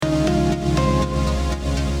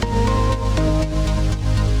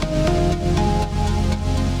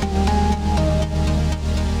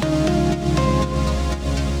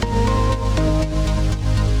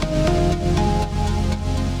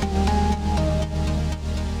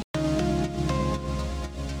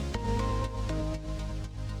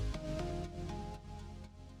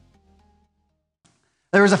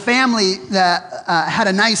There was a family that had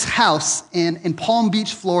a nice house in Palm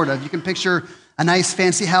Beach, Florida. You can picture a nice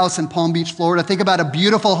fancy house in Palm Beach, Florida. Think about a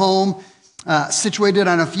beautiful home situated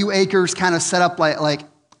on a few acres, kind of set up like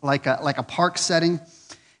a park setting.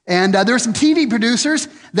 And there were some TV producers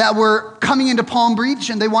that were coming into Palm Beach,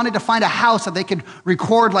 and they wanted to find a house that they could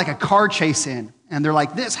record like a car chase in. And they're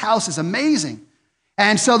like, this house is amazing.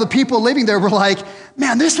 And so the people living there were like,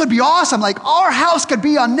 man, this would be awesome. Like, our house could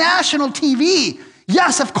be on national TV.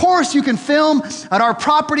 Yes, of course, you can film at our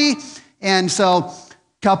property. And so a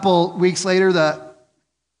couple weeks later, the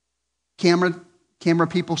camera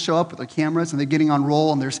people show up with their cameras, and they're getting on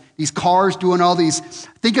roll, and there's these cars doing all these,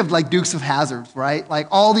 think of like Dukes of Hazzard, right? Like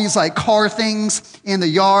all these like car things in the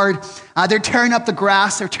yard. They're tearing up the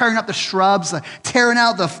grass, they're tearing up the shrubs, tearing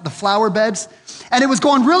out the flower beds. And it was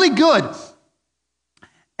going really good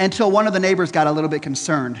until one of the neighbors got a little bit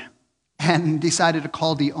concerned and decided to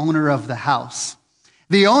call the owner of the house.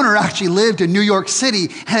 The owner actually lived in New York City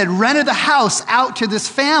and had rented the house out to this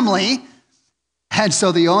family. And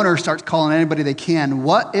so the owner starts calling anybody they can.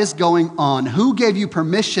 What is going on? Who gave you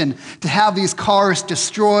permission to have these cars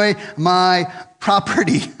destroy my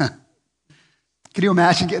property? Can you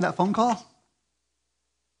imagine getting that phone call?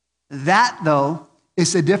 That, though,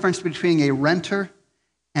 is the difference between a renter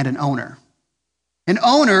and an owner. An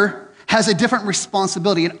owner has a different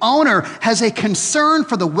responsibility. An owner has a concern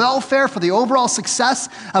for the welfare, for the overall success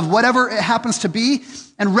of whatever it happens to be.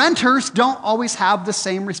 And renters don't always have the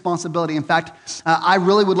same responsibility. In fact, I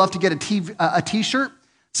really would love to get a t-shirt.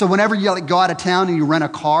 So whenever you go out of town and you rent a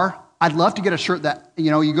car, I'd love to get a shirt that,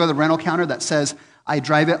 you go to the rental counter that says, I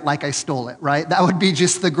drive it like I stole it, right? That would be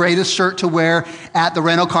just the greatest shirt to wear at the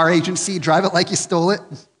rental car agency. Drive it like you stole it.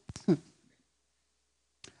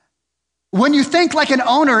 When you think like an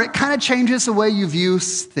owner, it kind of changes the way you view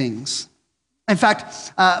things. In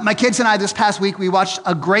fact, my kids and I this past week, we watched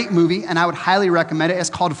a great movie, and I would highly recommend it. It's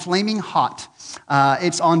called Flaming Hot.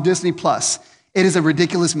 It's on Disney+. It is a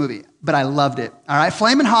ridiculous movie, but I loved it. All right,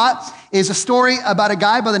 Flaming Hot is a story about a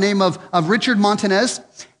guy by the name of Richard Montanez,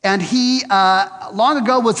 and he long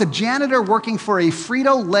ago was a janitor working for a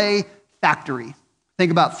Frito-Lay factory.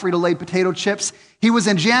 Think about Frito-Lay potato chips. He was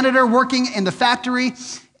a janitor working in the factory.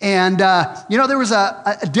 And, there was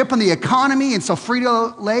a dip in the economy, and so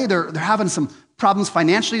Frito-Lay, they're having some problems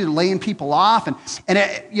financially. They're laying people off, and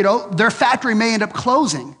their factory may end up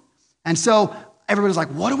closing. And so everybody's like,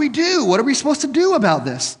 what do we do? What are we supposed to do about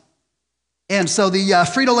this? And so the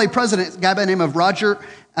Frito-Lay president, a guy by the name of Roger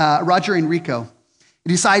Enrico, he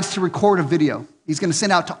decides to record a video. He's going to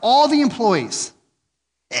send out to all the employees.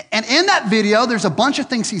 And in that video, there's a bunch of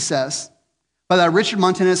things he says, but Richard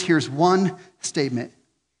Montanez hears one statement.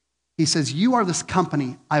 He says, you are this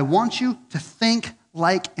company. I want you to think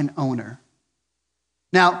like an owner.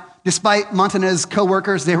 Now, despite Montanez's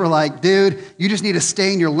coworkers, they were like, dude, you just need to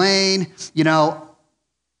stay in your lane.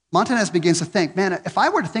 Montanez begins to think, man, if I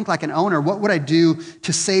were to think like an owner, what would I do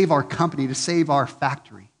to save our company, to save our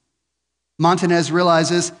factory? Montanez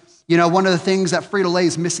realizes, one of the things that Frito-Lay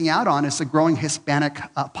is missing out on is the growing Hispanic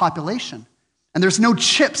population. And there's no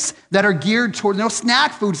chips that are geared towards, no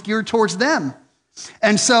snack foods geared towards them.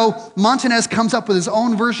 And so Montanez comes up with his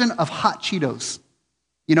own version of hot Cheetos.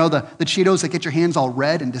 The Cheetos that get your hands all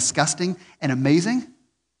red and disgusting and amazing.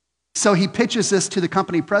 So he pitches this to the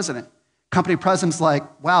company president. Company president's like,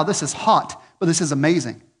 wow, this is hot, but this is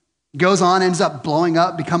amazing. Goes on, ends up blowing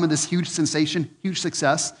up, becoming this huge sensation, huge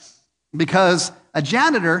success, because a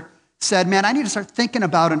janitor said, man, I need to start thinking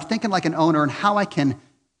about and thinking like an owner and how I can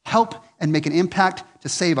help and make an impact to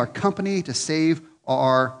save our company, to save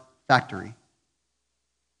our factory.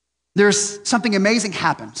 There's something amazing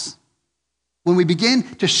happens when we begin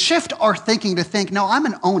to shift our thinking to think, no, I'm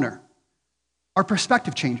an owner. Our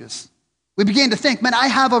perspective changes. We begin to think, man, I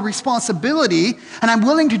have a responsibility and I'm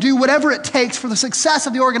willing to do whatever it takes for the success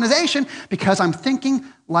of the organization because I'm thinking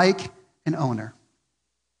like an owner.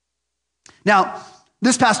 Now,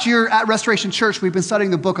 this past year at Restoration Church, we've been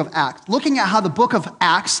studying the book of Acts. Looking at how the book of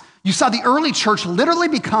Acts, you saw the early church literally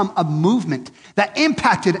become a movement that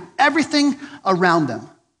impacted everything around them.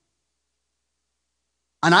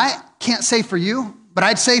 And I can't say for you, but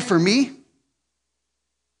I'd say for me,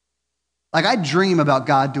 I dream about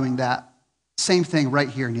God doing that same thing right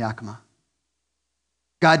here in Yakima.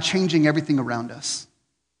 God changing everything around us.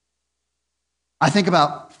 I think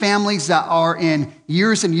about families that are in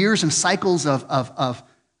years and years and cycles of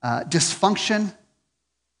dysfunction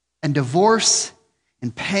and divorce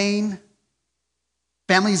and pain.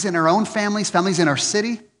 Families in our own families, families in our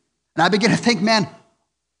city. And I begin to think, man,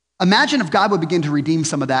 imagine if God would begin to redeem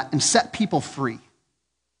some of that and set people free.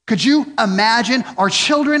 Could you imagine our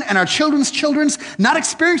children and our children's children's not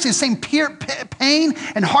experiencing the same pain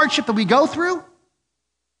and hardship that we go through?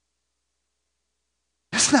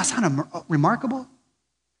 Doesn't that sound remarkable?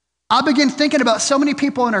 I begin thinking about so many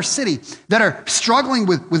people in our city that are struggling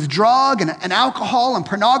with drug and alcohol and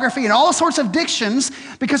pornography and all sorts of addictions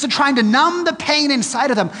because they're trying to numb the pain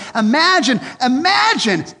inside of them. Imagine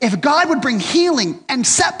if God would bring healing and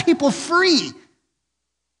set people free.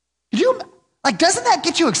 Doesn't that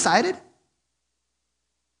get you excited?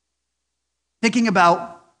 Thinking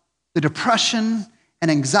about the depression and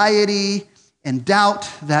anxiety and doubt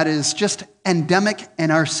that is just endemic in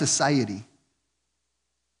our society.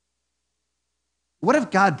 What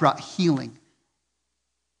if God brought healing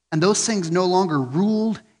and those things no longer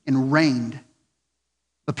ruled and reigned,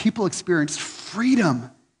 but people experienced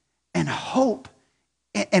freedom and hope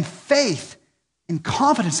and faith and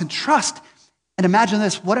confidence and trust? And imagine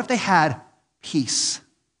this, what if they had peace?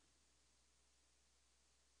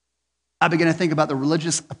 I began to think about the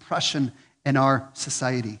religious oppression in our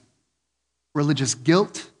society, religious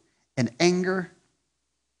guilt and anger.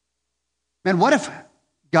 Man, what if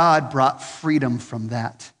God brought freedom from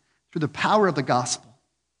that through the power of the gospel?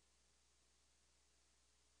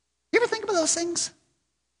 You ever think about those things?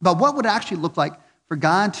 About what would it actually look like for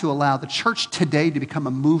God to allow the church today to become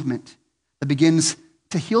a movement that begins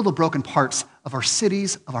to heal the broken parts of our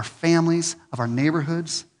cities, of our families, of our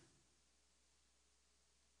neighborhoods?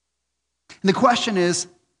 And the question is,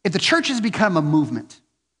 if the church has become a movement,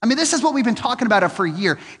 I mean, this is what we've been talking about for a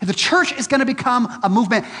year. If the church is going to become a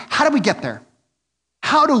movement, how do we get there?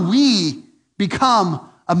 How do we become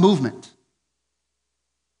a movement?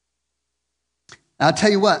 I'll tell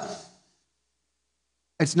you what,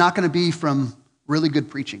 it's not going to be from really good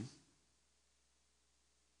preaching.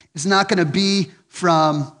 It's not going to be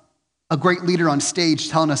from a great leader on stage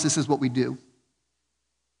telling us this is what we do.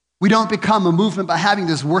 We don't become a movement by having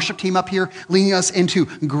this worship team up here leading us into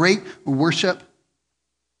great worship.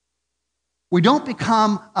 We don't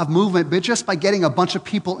become a movement but just by getting a bunch of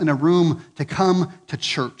people in a room to come to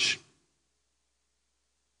church.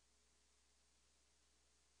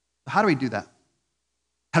 How do we do that?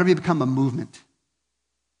 How do we become a movement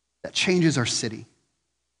that changes our city?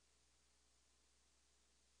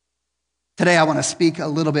 Today, I want to speak a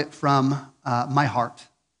little bit from my heart.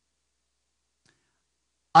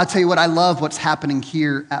 I'll tell you what, I love what's happening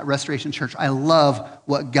here at Restoration Church. I love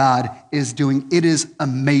what God is doing. It is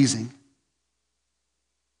amazing.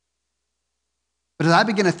 But as I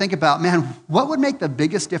begin to think about, man, what would make the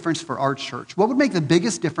biggest difference for our church? What would make the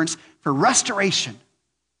biggest difference for Restoration,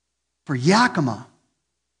 for Yakima?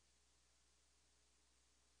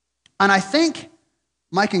 And I think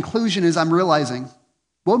my conclusion is I'm realizing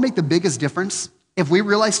what would make the biggest difference if we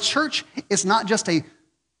realize church is not just a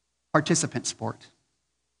participant sport.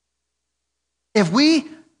 If we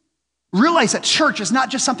realize that church is not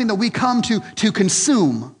just something that we come to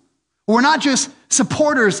consume, we're not just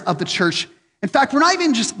supporters of the church. In fact, we're not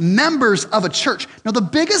even just members of a church. Now, the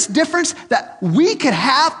biggest difference that we could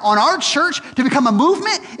have on our church to become a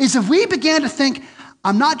movement is if we began to think,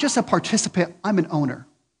 I'm not just a participant, I'm an owner.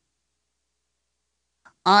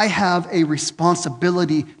 I have a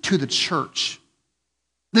responsibility to the church.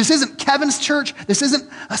 This isn't Kevin's church. This isn't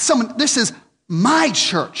this is my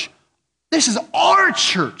church. This is our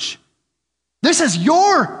church. This is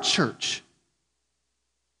your church.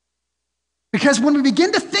 Because when we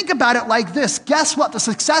begin to think about it like this, guess what? The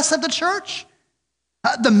success of the church,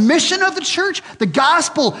 the mission of the church, the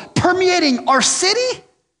gospel permeating our city,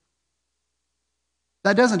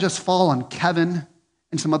 that doesn't just fall on Kevin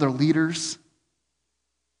and some other leaders,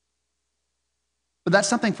 but that's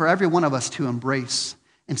something for every one of us to embrace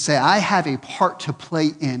and say, I have a part to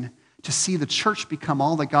play in to see the church become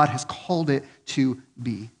all that God has called it to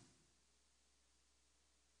be.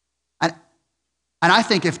 And I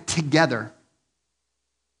think if together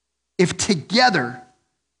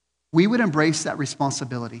we would embrace that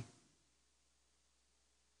responsibility,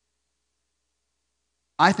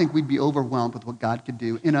 I think we'd be overwhelmed with what God could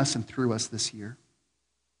do in us and through us this year.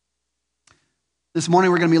 This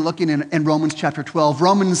morning we're going to be looking in Romans chapter 12.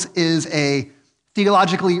 Romans is a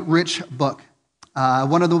theologically rich book,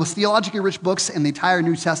 one of the most theologically rich books in the entire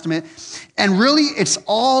New Testament. And really, it's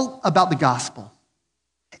all about the gospel.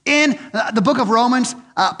 In the book of Romans,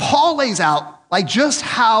 Paul lays out just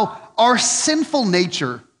how our sinful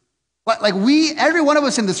nature, every one of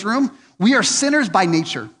us in this room, we are sinners by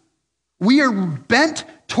nature. We are bent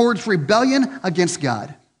towards rebellion against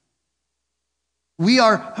God. We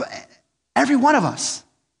are, every one of us,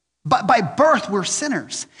 but by birth, we're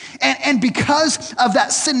sinners. And because of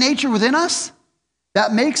that sin nature within us,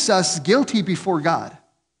 that makes us guilty before God.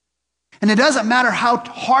 And it doesn't matter how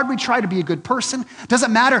hard we try to be a good person. It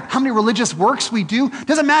doesn't matter how many religious works we do. It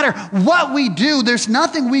doesn't matter what we do. There's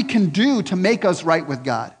nothing we can do to make us right with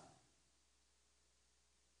God.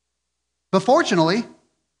 But fortunately,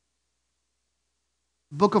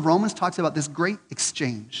 the book of Romans talks about this great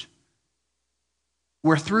exchange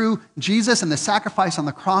where through Jesus and the sacrifice on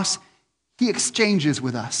the cross, he exchanges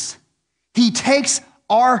with us. He takes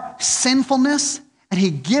our sinfulness and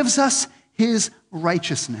he gives us his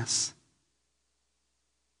righteousness.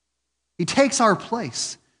 He takes our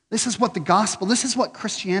place. This is what the gospel, this is what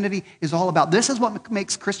Christianity is all about. This is what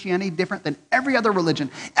makes Christianity different than every other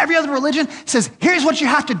religion. Every other religion says, here's what you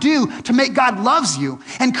have to do to make God loves you.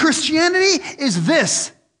 And Christianity is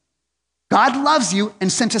this. God loves you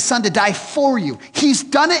and sent his son to die for you. He's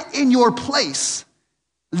done it in your place.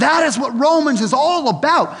 That is what Romans is all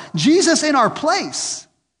about. Jesus in our place.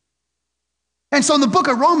 And so in the book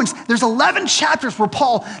of Romans, there's 11 chapters where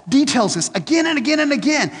Paul details this again and again and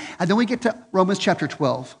again. And then we get to Romans chapter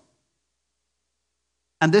 12.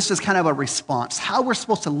 And this is kind of a response, how we're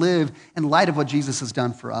supposed to live in light of what Jesus has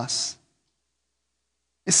done for us.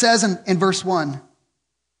 It says in verse 1,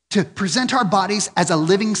 to present our bodies as a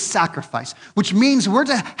living sacrifice, which means we're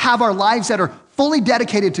to have our lives that are fully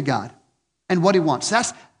dedicated to God and what he wants.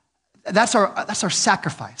 That's our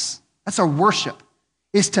sacrifice. That's our worship.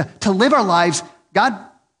 Is to live our lives, God,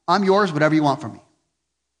 I'm yours, whatever you want from me.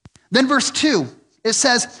 Then verse 2, it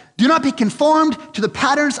says, do not be conformed to the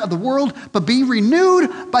patterns of the world, but be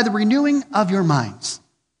renewed by the renewing of your minds.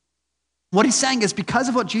 What he's saying is because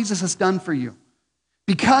of what Jesus has done for you,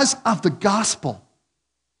 because of the gospel,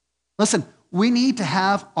 listen, we need to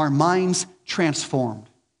have our minds transformed.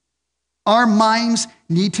 Our minds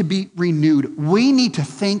need to be renewed. We need to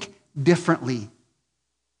think differently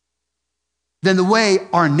than the way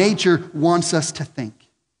our nature wants us to think.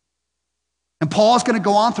 And Paul's going to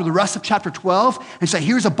go on through the rest of chapter 12 and say,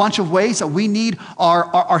 here's a bunch of ways that we need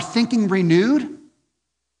our thinking renewed.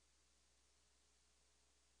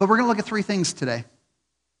 But we're going to look at three things today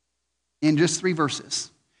in just 3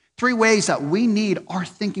 verses. 3 ways that we need our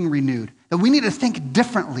thinking renewed, that we need to think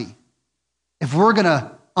differently if we're going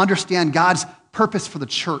to understand God's purpose for the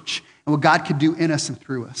church and what God could do in us and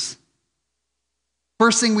through us.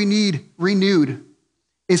 First thing we need renewed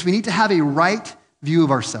is we need to have a right view of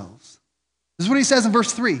ourselves. This is what he says in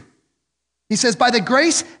verse 3. He says, by the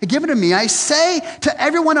grace given to me, I say to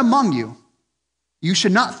everyone among you, you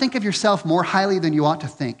should not think of yourself more highly than you ought to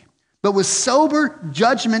think, but with sober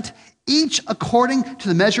judgment, each according to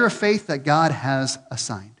the measure of faith that God has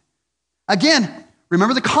assigned. Again,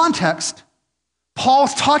 remember the context.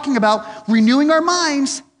 Paul's talking about renewing our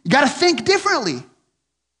minds. You got to think differently.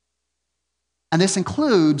 And this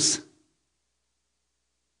includes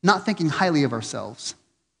not thinking highly of ourselves,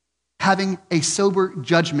 having a sober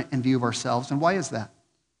judgment in view of ourselves. And why is that?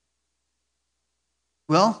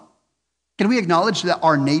 Well, can we acknowledge that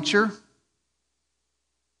our nature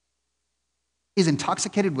is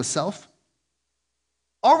intoxicated with self?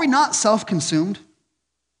 Are we not self-consumed?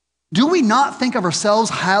 Do we not think of ourselves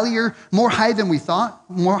more high than we thought,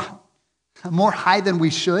 more high than we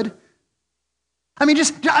should? I mean,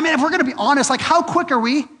 if we're going to be honest, like how quick are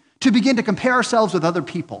we to begin to compare ourselves with other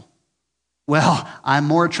people? Well, I'm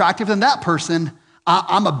more attractive than that person.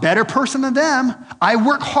 I'm a better person than them. I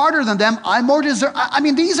work harder than them. I'm more deserving.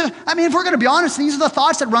 If we're going to be honest, these are the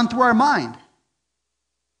thoughts that run through our mind.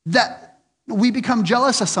 That we become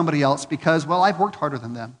jealous of somebody else because, well, I've worked harder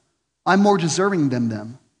than them. I'm more deserving than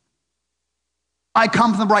them. I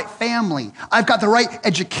come from the right family. I've got the right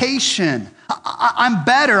education. I'm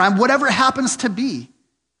better. I'm whatever it happens to be.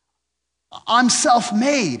 I'm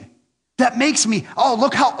self-made. That makes me,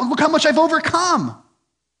 look how much I've overcome.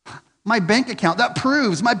 My bank account, it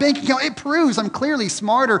proves I'm clearly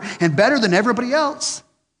smarter and better than everybody else.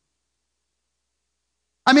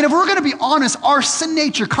 I mean, if we're going to be honest, our sin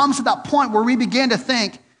nature comes to that point where we begin to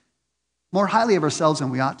think more highly of ourselves than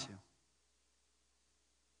we ought to.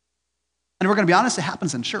 And if we're going to be honest, it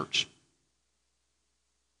happens in church.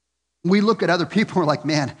 We look at other people and we're like,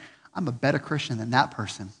 man, I'm a better Christian than that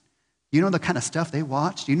person. You know the kind of stuff they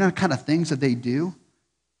watch? Do you know the kind of things that they do?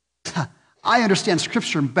 I understand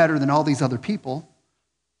Scripture better than all these other people.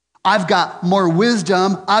 I've got more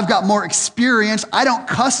wisdom. I've got more experience. I don't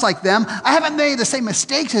cuss like them. I haven't made the same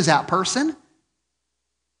mistakes as that person.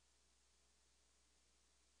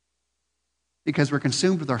 Because we're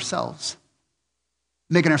consumed with ourselves,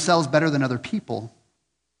 making ourselves better than other people.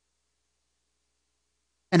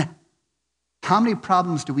 And how many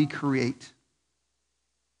problems do we create?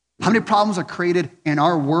 How many problems are created in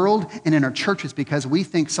our world and in our churches because we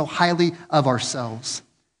think so highly of ourselves?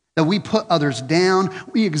 that we put others down,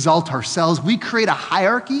 we exalt ourselves, we create a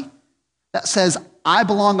hierarchy that says, I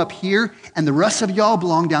belong up here and the rest of y'all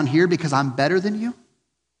belong down here because I'm better than you.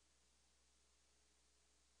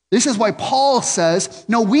 This is why Paul says,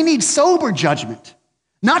 no, we need sober judgment.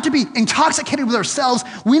 Not to be intoxicated with ourselves,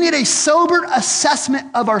 we need a sober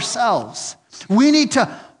assessment of ourselves. We need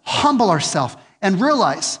to humble ourselves and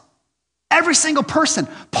realize every single person,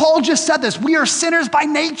 Paul just said this, we are sinners by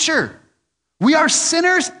nature. We are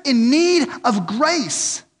sinners in need of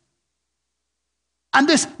grace. And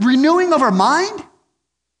this renewing of our mind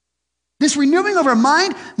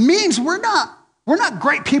means we're not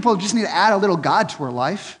great people who just need to add a little God to our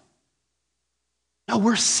life. No,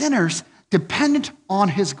 we're sinners dependent on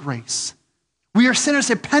his grace. We are sinners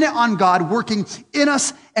dependent on God working in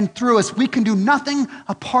us and through us. We can do nothing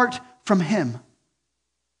apart from him.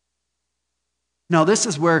 Now, this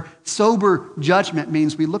is where sober judgment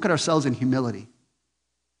means we look at ourselves in humility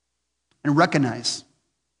and recognize,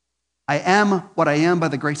 I am what I am by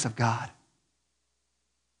the grace of God.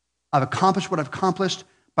 I've accomplished what I've accomplished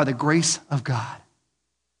by the grace of God.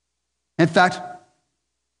 In fact,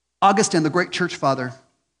 Augustine, the great church father,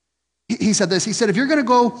 he said this. He said, if you're going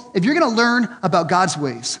to learn about God's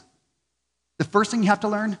ways, the first thing you have to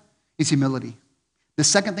learn is humility. The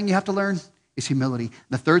second thing you have to learn is humility.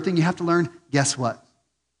 The third thing you have to learn, guess what?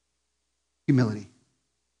 Humility.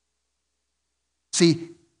 See,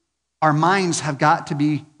 our minds have got to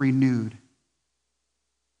be renewed.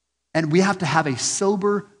 And we have to have a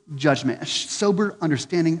sober judgment, a sober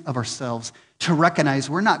understanding of ourselves to recognize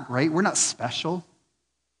we're not great, we're not special.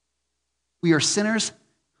 We are sinners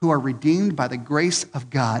who are redeemed by the grace of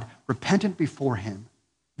God, repentant before him.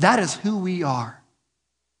 That is who we are.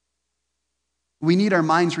 We need our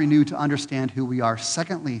minds renewed to understand who we are.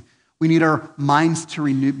 Secondly, we need our minds to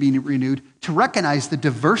be renewed to recognize the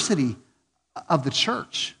diversity of the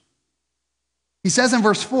church. He says in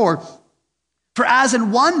verse 4, for as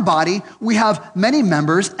in one body we have many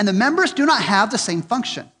members, and the members do not have the same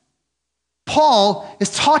function. Paul is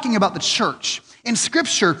talking about the church. In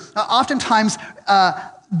Scripture, oftentimes,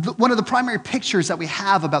 one of the primary pictures that we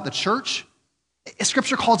have about the church,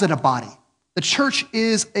 Scripture calls it a body. The church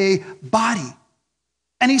is a body.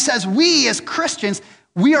 And he says, we as Christians,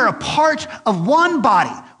 we are a part of one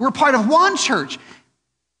body. We're a part of one church.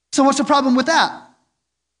 So what's the problem with that?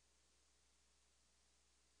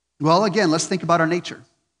 Well, again, let's think about our nature.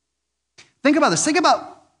 Think about this. Think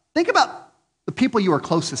about the people you are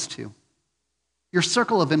closest to, your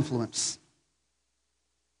circle of influence.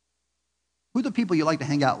 Who are the people you like to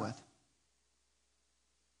hang out with?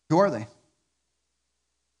 Who are they?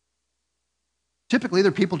 Typically,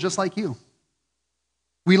 they're people just like you.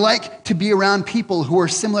 We like to be around people who are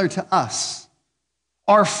similar to us.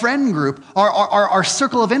 Our friend group, our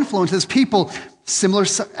circle of influence is people similar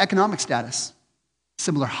economic status,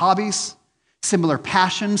 similar hobbies, similar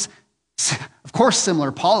passions, of course,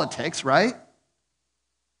 similar politics, right?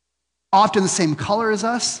 Often the same color as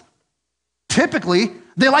us. Typically,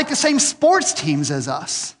 they like the same sports teams as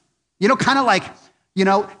us. Kind of like,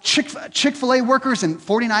 Chick-fil-A workers and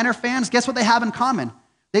 49er fans, guess what they have in common?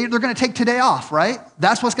 They're going to take today off, right?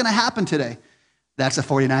 That's what's going to happen today. That's a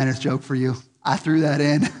 49ers joke for you. I threw that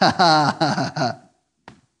in.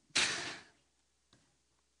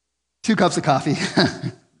 2 cups of coffee.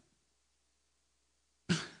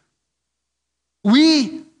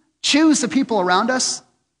 We choose the people around us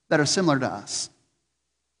that are similar to us.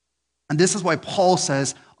 And this is why Paul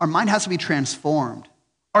says our mind has to be transformed.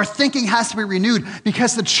 Our thinking has to be renewed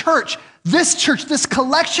because the church, this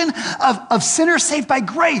collection of sinners saved by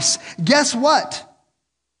grace, guess what?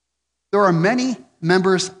 There are many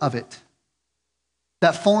members of it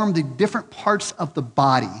that form the different parts of the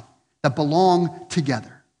body that belong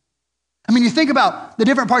together. I mean, you think about the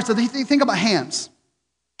different parts you think about hands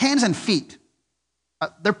and feet.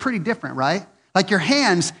 They're pretty different, right? Like your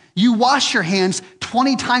hands, you wash your hands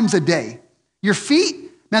 20 times a day. Your feet,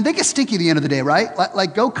 man, they get stinky at the end of the day, right?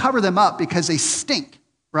 Like go cover them up because they stink,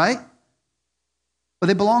 right? But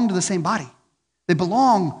they belong to the same body. They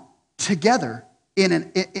belong together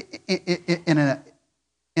in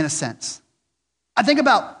a sense. I think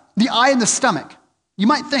about the eye and the stomach. You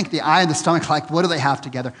might think the eye and the stomach, like, what do they have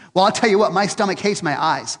together? Well, I'll tell you what, my stomach hates my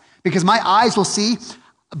eyes because my eyes will see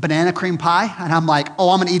a banana cream pie and I'm like, oh,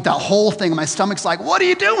 I'm gonna eat that whole thing. And my stomach's like, what are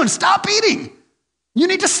you doing? Stop eating. You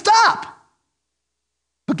need to stop.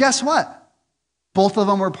 But guess what? Both of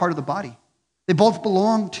them are part of the body. They both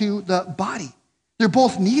belong to the body. They're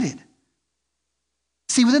both needed.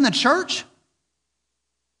 See, within the church,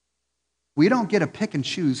 we don't get to pick and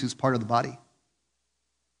choose who's part of the body.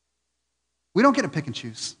 We don't get to pick and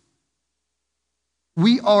choose.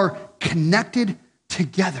 We are connected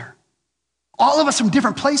together. All of us from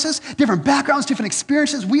different places, different backgrounds, different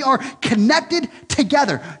experiences, we are connected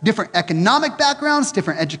together. Different economic backgrounds,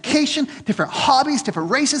 different education, different hobbies,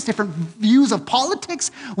 different races, different views of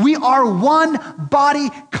politics. We are one body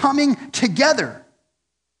coming together.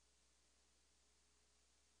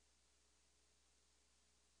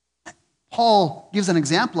 Paul gives an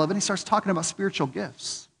example of it. He starts talking about spiritual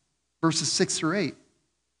gifts, verses 6 through 8.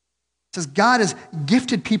 It says, God has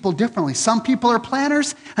gifted people differently. Some people are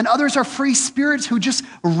planners, and others are free spirits who just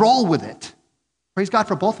roll with it. Praise God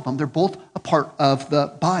for both of them. They're both a part of the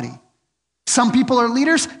body. Some people are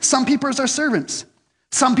leaders, some people are servants.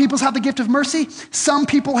 Some people have the gift of mercy, some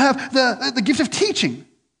people have the gift of teaching.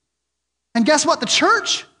 And guess what? The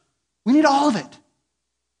church, we need all of it.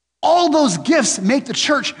 All those gifts make the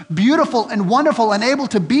church beautiful and wonderful and able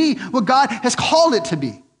to be what God has called it to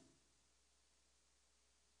be.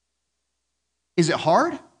 Is it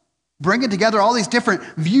hard? Bringing together all these different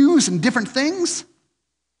views and different things?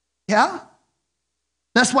 Yeah.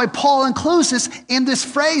 That's why Paul includes this in this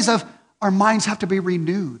phrase of our minds have to be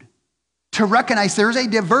renewed to recognize there's a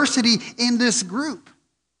diversity in this group.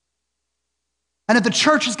 And if the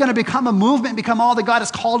church is going to become a movement, become all that God has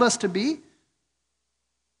called us to be,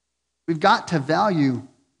 we've got to value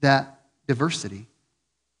that diversity.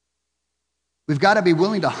 We've got to be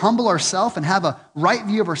willing to humble ourselves and have a right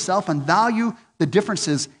view of ourselves and value the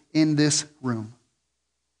differences in this room.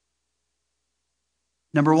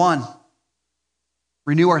 Number one,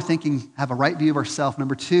 renew our thinking, have a right view of ourselves.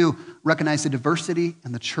 Number two, recognize the diversity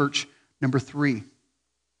in the church. Number three,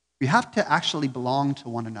 we have to actually belong to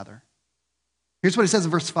one another. Here's what it says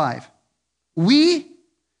in verse 5. We,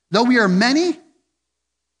 though we are many,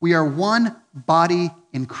 we are one body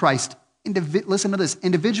in Christ. Listen to this,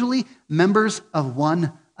 individually members of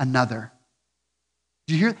one another.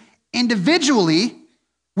 Did you hear? Individually,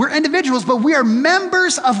 we're individuals, but we are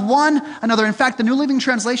members of one another. In fact, the New Living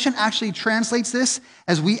Translation actually translates this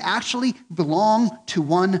as we actually belong to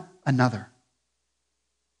one another.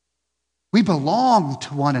 We belong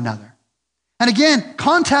to one another. And again,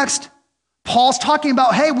 context, Paul's talking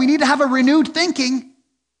about, hey, we need to have a renewed thinking.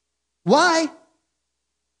 Why?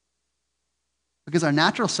 Because our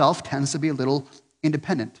natural self tends to be a little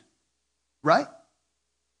independent, right?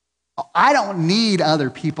 I don't need other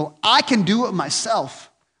people. I can do it myself.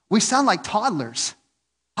 We sound like toddlers.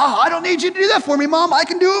 Oh, I don't need you to do that for me, Mom. I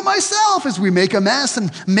can do it myself, as we make a mess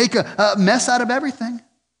and make a mess out of everything.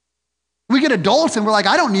 We get adults and we're like,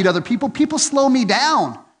 I don't need other people. People slow me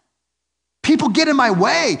down. People get in my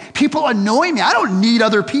way. People annoy me. I don't need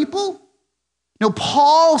other people. No,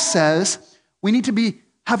 Paul says we need to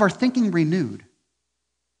have our thinking renewed.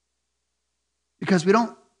 Because we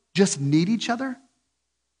don't just need each other,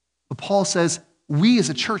 but Paul says we as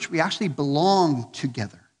a church, we actually belong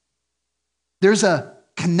together. There's a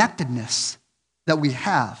connectedness that we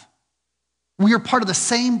have. We are part of the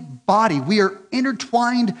same body. We are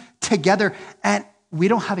intertwined together, and we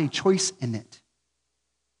don't have a choice in it.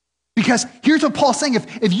 Because here's what Paul's saying.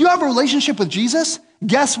 If you have a relationship with Jesus,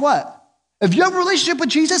 guess what? If you have a relationship with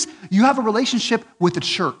Jesus, you have a relationship with the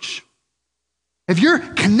church. If you're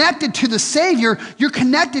connected to the Savior, you're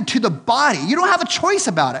connected to the body. You don't have a choice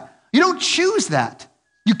about it. You don't choose that.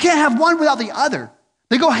 You can't have one without the other.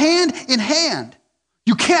 They go hand in hand.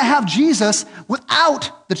 You can't have Jesus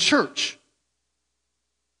without the church.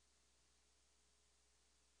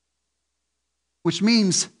 Which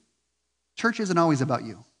means church isn't always about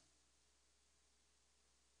you.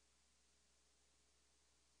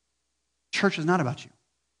 Church is not about you.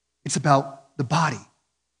 It's about the body.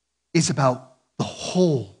 It's about the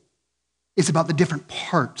whole. It's about the different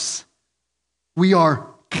parts. We are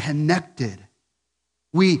connected.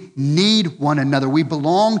 We need one another. We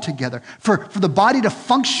belong together. For the body to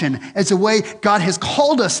function as the way God has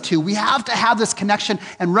called us to, we have to have this connection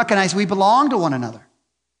and recognize we belong to one another.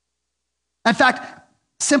 In fact,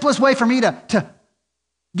 simplest way for me to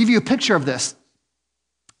give you a picture of this.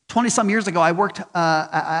 20-some years ago, I worked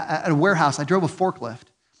at a warehouse. I drove a forklift,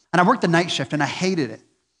 and I worked the night shift, and I hated it.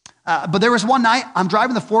 But there was one night, I'm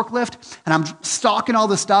driving the forklift, and I'm stocking all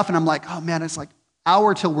this stuff, and I'm like, oh man, it's like an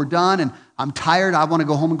hour till we're done, and I'm tired. I want to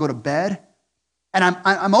go home and go to bed. And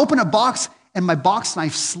I'm opening a box, and my box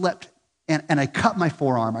knife slipped, and I cut my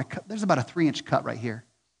forearm. There's about a 3-inch cut right here.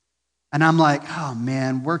 And I'm like, oh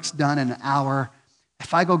man, work's done in an hour.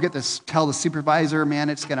 If I go get this, tell the supervisor, man,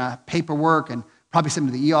 it's gonna paperwork and probably send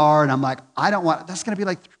me to the ER. And I'm like, that's gonna be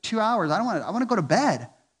like 2 hours. I want to go to bed.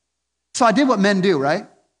 So I did what men do, right?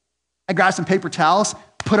 I grabbed some paper towels,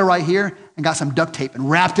 put it right here, and got some duct tape and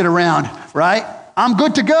wrapped it around, right? I'm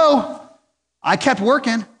good to go. I kept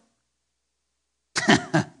working.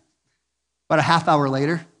 About a half hour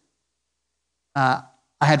later, I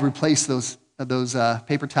had replaced those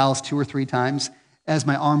paper towels 2 or 3 times as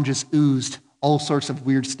my arm just oozed all sorts of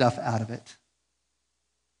weird stuff out of it.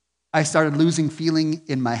 I started losing feeling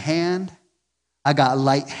in my hand. I got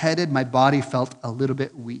lightheaded. My body felt a little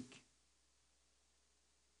bit weak.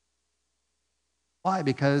 Why?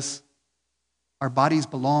 Because our bodies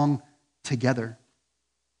belong together.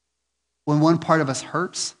 When one part of us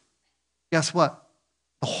hurts, guess what?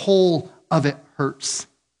 The whole of it hurts.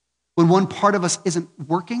 When one part of us isn't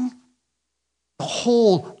working, the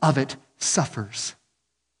whole of it suffers.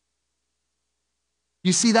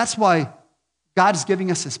 You see, that's why God is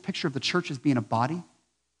giving us this picture of the church as being a body.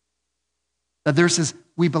 That there's this,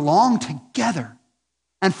 we belong together.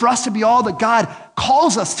 And for us to be all that God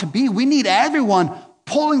calls us to be, we need everyone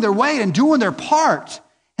pulling their weight and doing their part.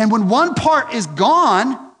 And when one part is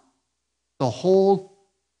gone, the whole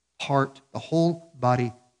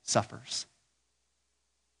body suffers.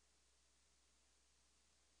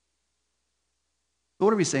 So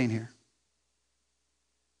what are we saying here?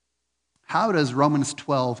 How does Romans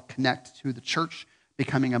 12 connect to the church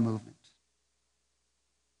becoming a movement?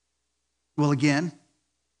 Well, again,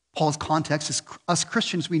 Paul's context is us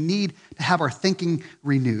Christians, we need to have our thinking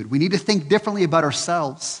renewed. We need to think differently about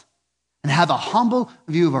ourselves and have a humble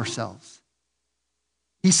view of ourselves.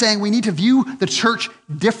 He's saying we need to view the church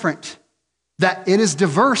different, that it is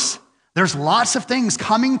diverse. There's lots of things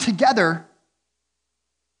coming together.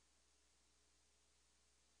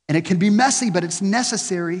 And it can be messy, but it's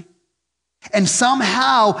necessary. And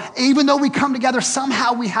somehow, even though we come together,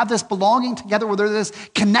 somehow we have this belonging together where there's this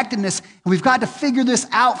connectedness, and we've got to figure this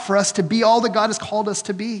out for us to be all that God has called us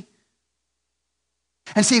to be.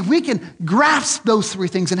 And see, if we can grasp those 3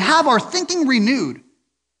 things and have our thinking renewed,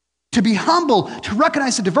 to be humble, to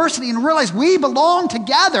recognize the diversity and realize we belong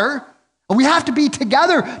together, and we have to be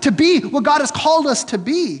together to be what God has called us to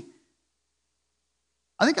be.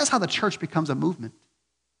 I think that's how the church becomes a movement.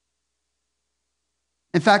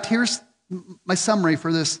 In fact, here's my summary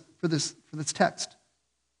for this text.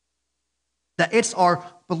 That it's our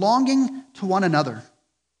belonging to one another.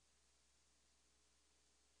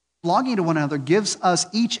 Belonging to one another gives us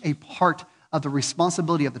each a part of the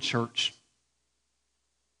responsibility of the church.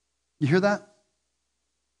 You hear that?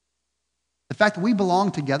 The fact that we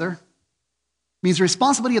belong together means the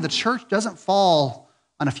responsibility of the church doesn't fall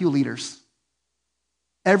on a few leaders.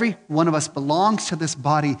 Every one of us belongs to this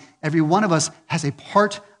body. Every one of us has a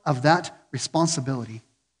part of that responsibility,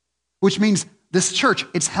 which means this church,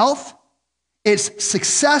 its health, its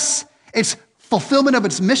success, its fulfillment of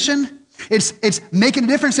its mission, it's making a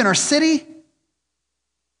difference in our city.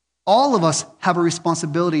 All of us have a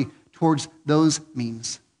responsibility towards those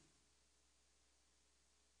means.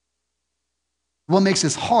 What makes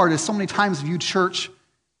this hard is so many times view church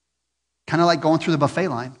kind of like going through the buffet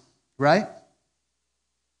line, right?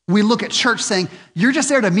 We look at church saying, you're just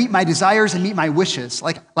there to meet my desires and meet my wishes.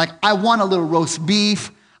 Like I want a little roast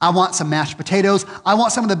beef. I want some mashed potatoes. I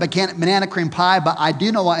want some of the banana cream pie, but I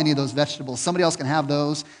do not want any of those vegetables. Somebody else can have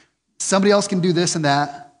those. Somebody else can do this and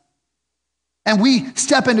that. And we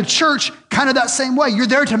step into church kind of that same way. You're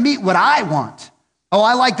there to meet what I want. Oh,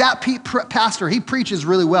 I like that pastor. He preaches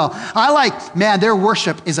really well. I like, man, their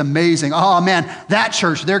worship is amazing. Oh, man, that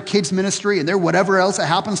church, their kids ministry and their whatever else it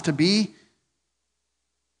happens to be.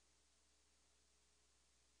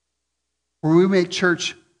 Where we make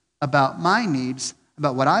church about my needs,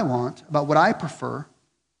 about what I want, about what I prefer.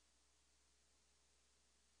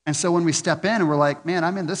 And so when we step in and we're like, man,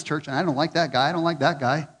 I'm in this church and I don't like that guy, I don't like that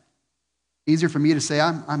guy. Easier for me to say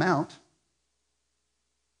I'm out.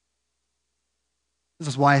 This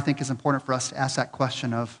is why I think it's important for us to ask that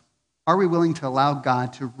question of, are we willing to allow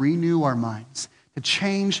God to renew our minds, to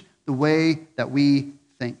change the way that we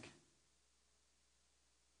think?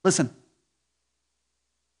 Listen.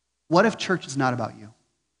 What if church is not about you?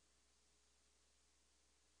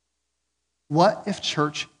 What if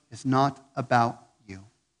church is not about you?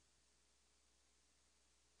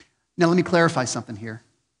 Now, let me clarify something here.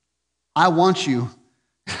 I want you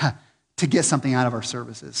to get something out of our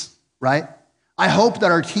services, right? I hope that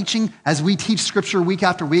our teaching, as we teach Scripture week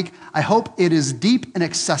after week, I hope it is deep and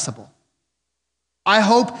accessible. I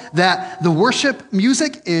hope that the worship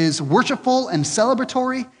music is worshipful and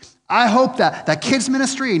celebratory. I hope that kids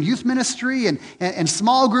ministry and youth ministry and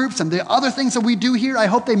small groups and the other things that we do here, I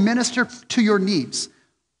hope they minister to your needs.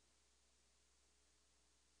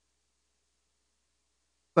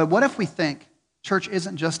 But what if we think church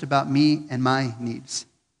isn't just about me and my needs?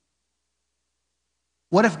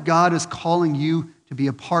 What if God is calling you to be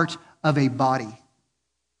a part of a body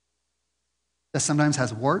that sometimes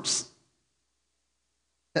has warts,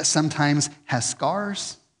 that sometimes has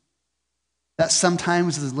scars, that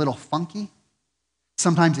sometimes is a little funky,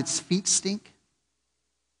 sometimes its feet stink.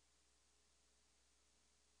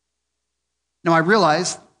 Now, I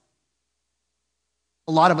realize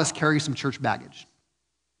a lot of us carry some church baggage,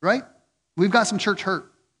 right? We've got some church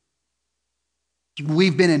hurt.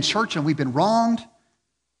 We've been in church and we've been wronged.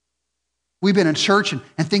 We've been in church and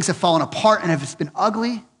things have fallen apart and it's been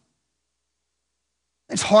ugly.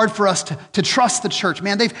 It's hard for us to trust the church.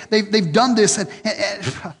 Man, they've done this and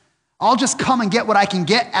I'll just come and get what I can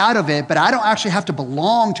get out of it, but I don't actually have to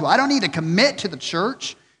belong to it. I don't need to commit to the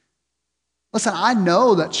church. Listen, I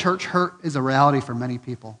know that church hurt is a reality for many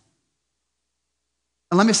people.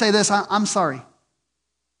 And let me say this, I'm sorry.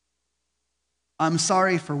 I'm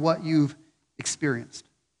sorry for what you've experienced.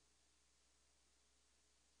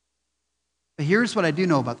 But here's what I do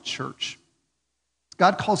know about the church.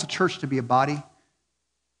 God calls the church to be a body.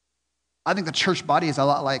 I think the church body is a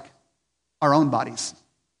lot like our own bodies,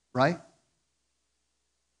 right?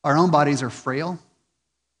 Our own bodies are frail.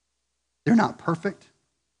 They're not perfect.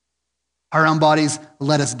 Our own bodies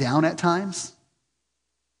let us down at times.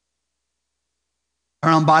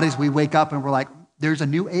 Our own bodies, we wake up and we're like, there's a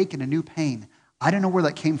new ache and a new pain. I don't know where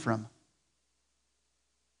that came from.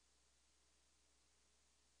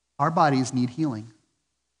 Our bodies need healing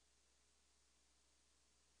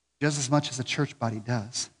just as much as the church body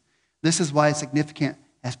does. This is why it's significant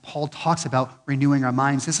as Paul talks about renewing our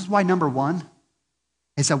minds. This is why number one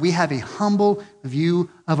is that we have a humble view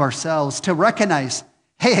of ourselves to recognize,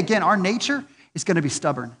 hey, again, our nature is going to be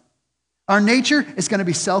stubborn. Our nature is going to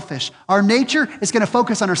be selfish. Our nature is going to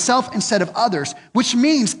focus on ourselves instead of others, which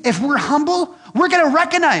means if we're humble, we're going to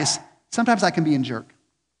recognize sometimes I can be a jerk.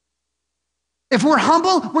 If we're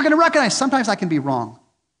humble, we're going to recognize sometimes I can be wrong.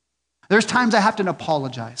 There's times I have to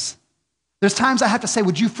apologize. There's times I have to say,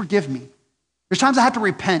 would you forgive me? There's times I have to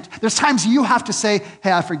repent. There's times you have to say,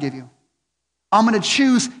 hey, I forgive you. I'm going to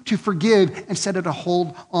choose to forgive instead of to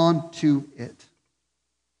hold on to it.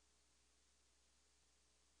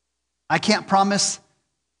 I can't promise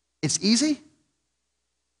it's easy,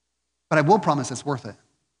 but I will promise it's worth it.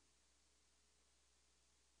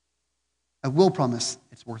 I will promise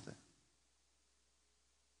it's worth it.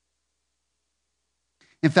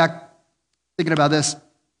 In fact, thinking about this,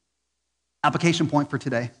 application point for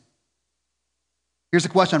today. Here's a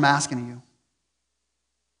question I'm asking you.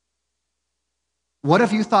 What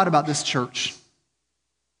if you thought about this church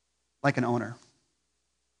like an owner?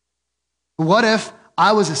 What if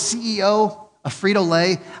I was a CEO of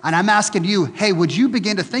Frito-Lay and I'm asking you, hey, would you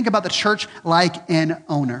begin to think about the church like an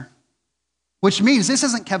owner? Which means this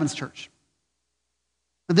isn't Kevin's church.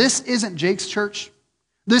 This isn't Jake's church.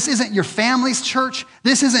 This isn't your family's church.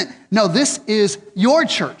 This is your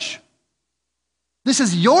church. This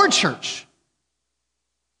is your church,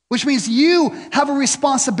 which means you have a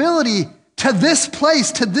responsibility to this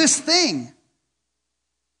place, to this thing.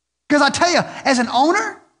 Because I tell you, as an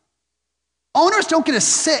owner, owners don't get to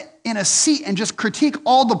sit in a seat and just critique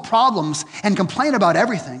all the problems and complain about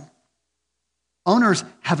everything. Owners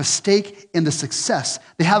have a stake in the success.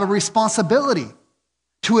 They have a responsibility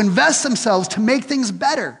to invest themselves to make things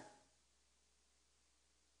better.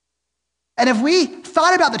 And if we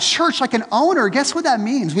thought about the church like an owner, guess what that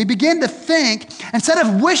means? We begin to think, instead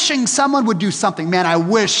of wishing someone would do something, man, I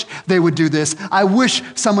wish they would do this. I wish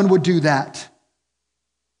someone would do that.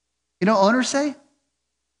 You know what owners say?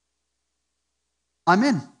 I'm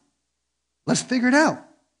in. Let's figure it out.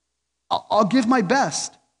 I'll give my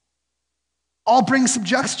best. I'll bring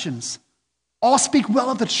suggestions. I'll speak well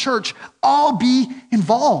of the church. I'll be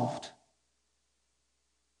involved.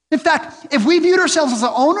 In fact, if we viewed ourselves as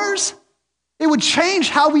owners, it would change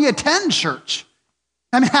how we attend church.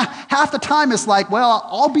 I mean, half the time it's like, well,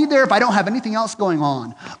 I'll be there if I don't have anything else going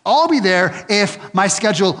on. I'll be there if my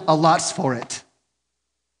schedule allots for it.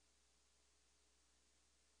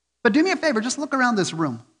 But do me a favor, just look around this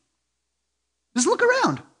room. Just look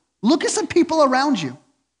around. Look at some people around you.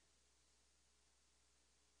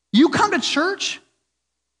 You come to church,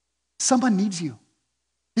 someone needs you.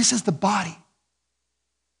 This is the body.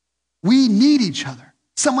 We need each other.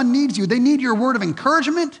 Someone needs you. They need your word of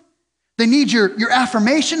encouragement. They need your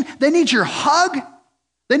affirmation. They need your hug.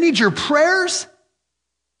 They need your prayers.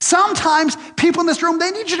 Sometimes people in this room,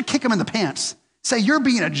 they need you to kick them in the pants. Say, you're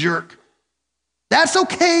being a jerk. That's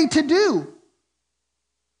okay to do.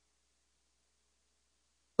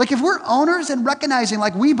 Like if we're owners and recognizing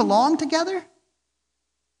like we belong together,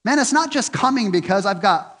 man, it's not just coming because I've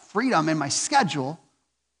got freedom in my schedule.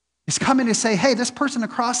 It's coming to say, hey, this person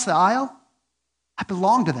across the aisle, I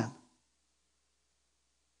belong to them.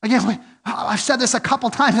 Again, I've said this a couple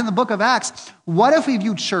times in the book of Acts. What if we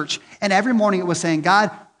viewed church and every morning it was saying,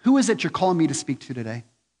 God, who is it you're calling me to speak to today?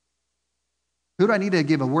 Who do I need to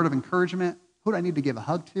give a word of encouragement? Who do I need to give a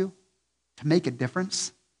hug to make a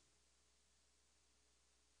difference?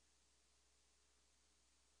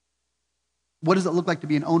 What does it look like to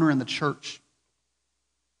be an owner in the church?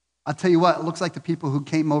 I'll tell you what, it looks like the people who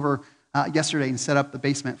came over yesterday and set up the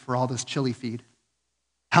basement for all this chili feed.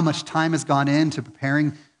 How much time has gone into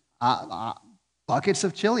preparing buckets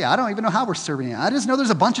of chili? I don't even know how we're serving it. I just know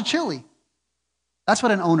there's a bunch of chili. That's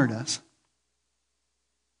what an owner does.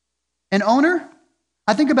 An owner,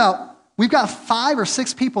 I think about, we've got 5 or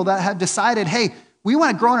 6 people that have decided, hey, we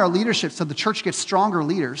want to grow in our leadership so the church gets stronger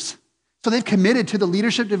leaders. So they've committed to the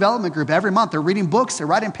leadership development group every month. They're reading books, they're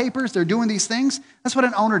writing papers, they're doing these things. That's what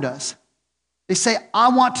an owner does. They say, I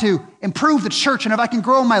want to improve the church, and if I can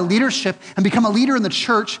grow in my leadership and become a leader in the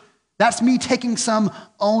church, that's me taking some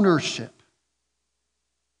ownership.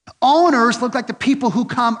 Owners look like the people who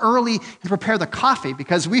come early and prepare the coffee,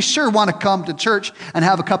 because we sure want to come to church and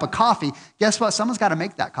have a cup of coffee. Guess what? Someone's got to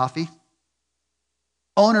make that coffee.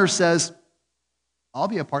 Owner says, I'll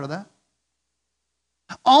be a part of that.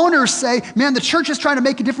 Owners say, man, the church is trying to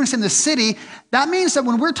make a difference in the city. That means that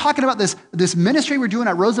when we're talking about this ministry we're doing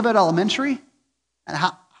at Roosevelt Elementary, and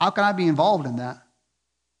how can I be involved in that?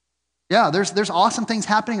 Yeah, there's awesome things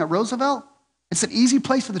happening at Roosevelt. It's an easy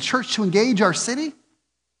place for the church to engage our city.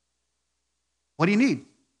 What do you need?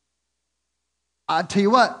 I'll tell you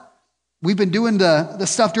what, we've been doing the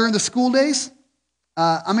stuff during the school days.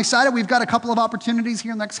 I'm excited. We've got a couple of opportunities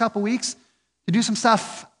here in the next couple of weeks to do some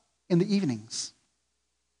stuff in the evenings,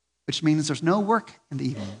 which means there's no work in the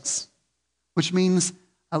evenings, which means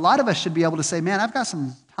a lot of us should be able to say, man, I've got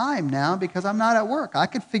some time now because I'm not at work. I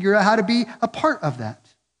could figure out how to be a part of that.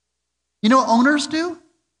 You know what owners do?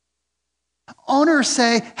 Owners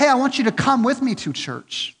say, hey, I want you to come with me to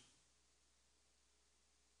church.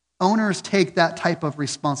 Owners take that type of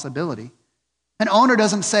responsibility. An owner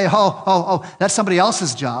doesn't say, oh, that's somebody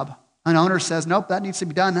else's job. An owner says, nope, that needs to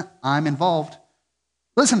be done. I'm involved.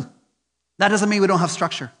 Listen, that doesn't mean we don't have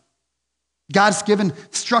structure. God's given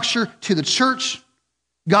structure to the church.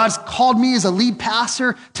 God's called me as a lead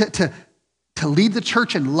pastor to lead the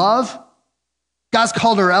church in love. God's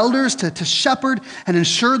called our elders to shepherd and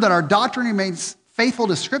ensure that our doctrine remains faithful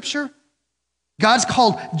to Scripture. God's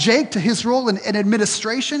called Jake to his role in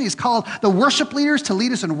administration. He's called the worship leaders to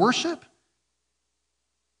lead us in worship.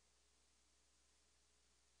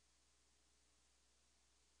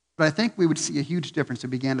 But I think we would see a huge difference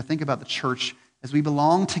if we began to think about the church as we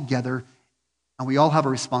belong together and we all have a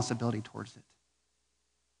responsibility towards it.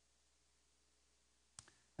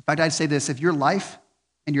 In fact, I'd say this, if your life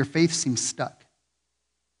and your faith seem stuck,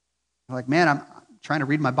 you're like, man, I'm trying to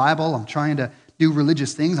read my Bible, I'm trying to do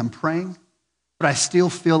religious things, I'm praying, but I still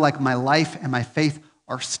feel like my life and my faith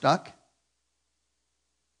are stuck.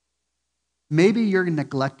 Maybe you're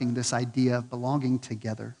neglecting this idea of belonging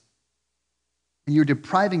together, and you're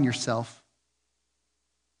depriving yourself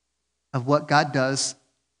of what God does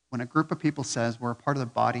when a group of people says we're a part of the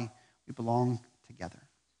body, we belong together.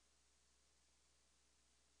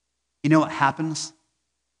 You know what happens?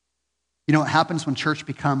 You know what happens when church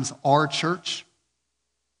becomes our church?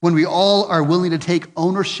 When we all are willing to take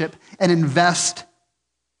ownership and invest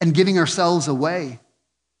in giving ourselves away.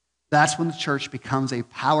 That's when the church becomes a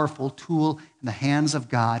powerful tool in the hands of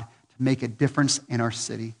God to make a difference in our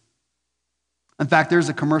city. In fact, there's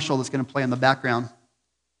a commercial that's going to play in the background.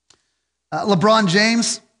 LeBron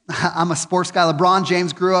James, I'm a sports guy. LeBron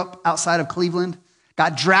James grew up outside of Cleveland,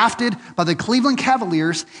 got drafted by the Cleveland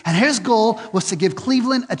Cavaliers, and his goal was to give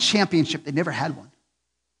Cleveland a championship. They never had one.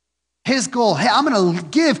 His goal, hey, I'm going to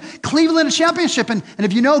give Cleveland a championship. And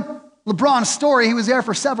if you know LeBron's story, he was there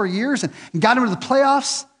for several years and got into the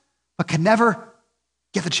playoffs, but could never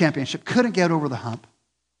get the championship, couldn't get over the hump.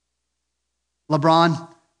 LeBron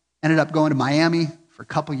ended up going to Miami for a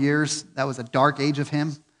couple years. That was a dark age of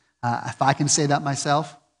him, if I can say that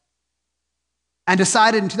myself. And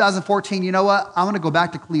decided in 2014, you know what? I want to go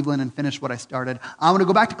back to Cleveland and finish what I started. I want to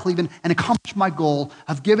go back to Cleveland and accomplish my goal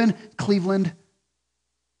of giving Cleveland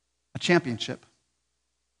a championship.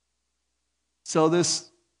 So this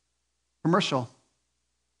commercial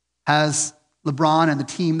has LeBron and the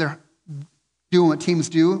team, they're doing what teams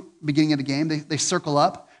do beginning of the game. They circle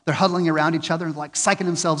up. They're huddling around each other and like psyching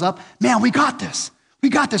themselves up. Man, we got this. We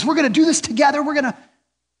got this. We're going to do this together.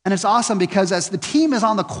 And it's awesome because as the team is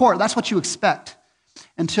on the court, that's what you expect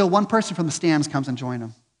until one person from the stands comes and joins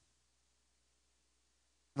them.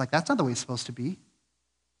 You're like, that's not the way it's supposed to be.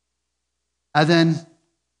 And then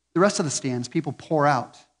the rest of the stands, people pour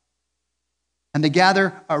out. And they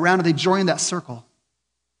gather around and they join that circle.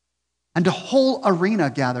 And the whole arena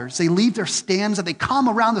gathers. They leave their stands and they come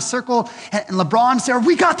around the circle. And LeBron says,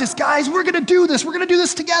 we got this, guys. We're going to do this. We're going to do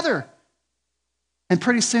this together. And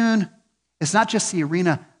pretty soon, it's not just the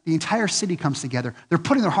arena. The entire city comes together. They're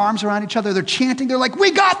putting their arms around each other. They're chanting. They're like,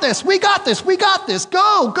 we got this. We got this. We got this.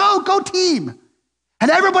 Go, go, go team. And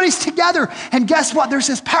everybody's together. And guess what? There's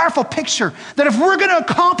this powerful picture that if we're going to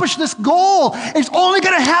accomplish this goal, it's only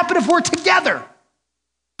going to happen if we're together.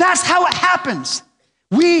 That's how it happens.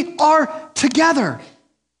 We are together.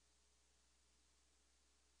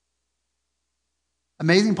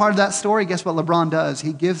 Amazing part of that story, guess what LeBron does?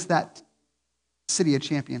 He gives that city a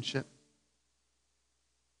championship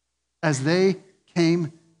as they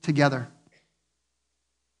came together.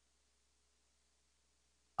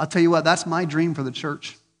 I'll tell you what, that's my dream for the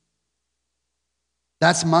church.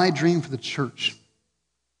 That's my dream for the church.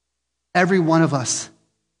 Every one of us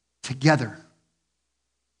together.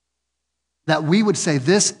 That we would say,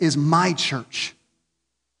 this is my church.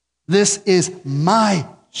 This is my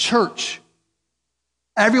church.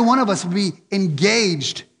 Every one of us would be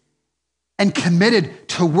engaged and committed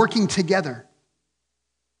to working together.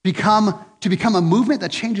 To become a movement that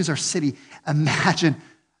changes our city. Imagine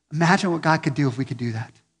what God could do if we could do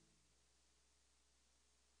that.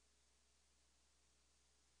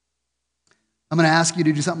 I'm going to ask you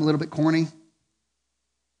to do something a little bit corny.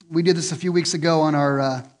 We did this a few weeks ago on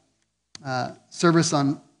our service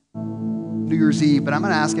on New Year's Eve, but I'm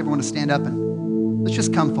going to ask everyone to stand up and let's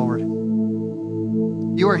just come forward.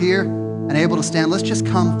 You are here and able to stand. Let's just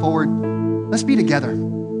come forward. Let's be together.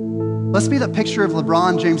 Let's be the picture of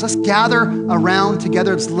LeBron James. Let's gather around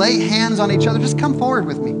together. Let's lay hands on each other. Just come forward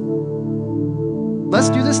with me. Let's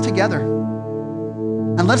do this together.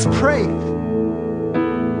 And let's pray.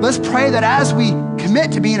 Let's pray that as we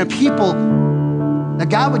commit to being a people, that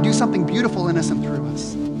God would do something beautiful in us and through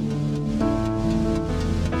us.